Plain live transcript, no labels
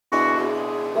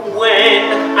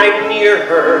When I'm near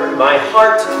her, my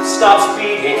heart stops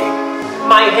beating,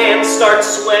 my hands start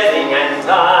sweating, and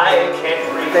I can't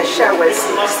breathe. The show was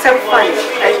so funny.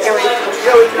 I really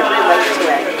could relate to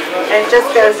it. And it just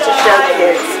goes to show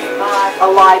kids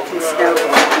alive can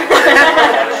snowboard.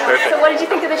 So what did you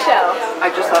think of the show? I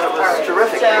just thought it was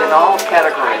terrific in all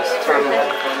categories, from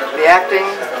the acting,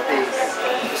 the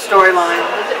storyline,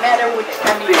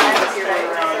 the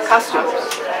costumes,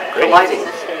 the lighting,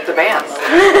 the band.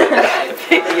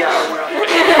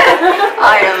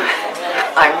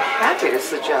 I'm happy to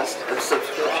suggest a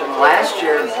subscription. Last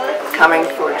year, coming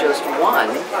for just one,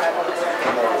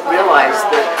 realized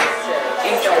that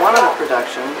each one of the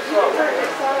productions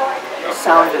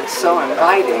sounded so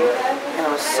inviting, and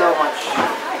it was so much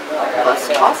less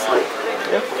costly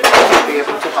to be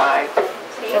able to buy with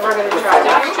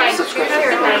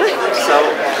subscription. So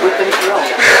we've been thrilled.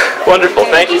 Wonderful,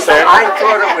 thank you, sir. I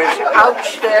thought it was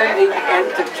outstanding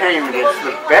entertainment. It's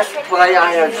the best play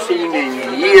I have seen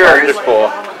in years.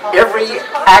 Wonderful. Every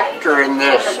actor in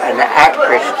this and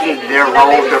actress did their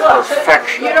role to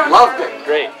perfection. Loved it.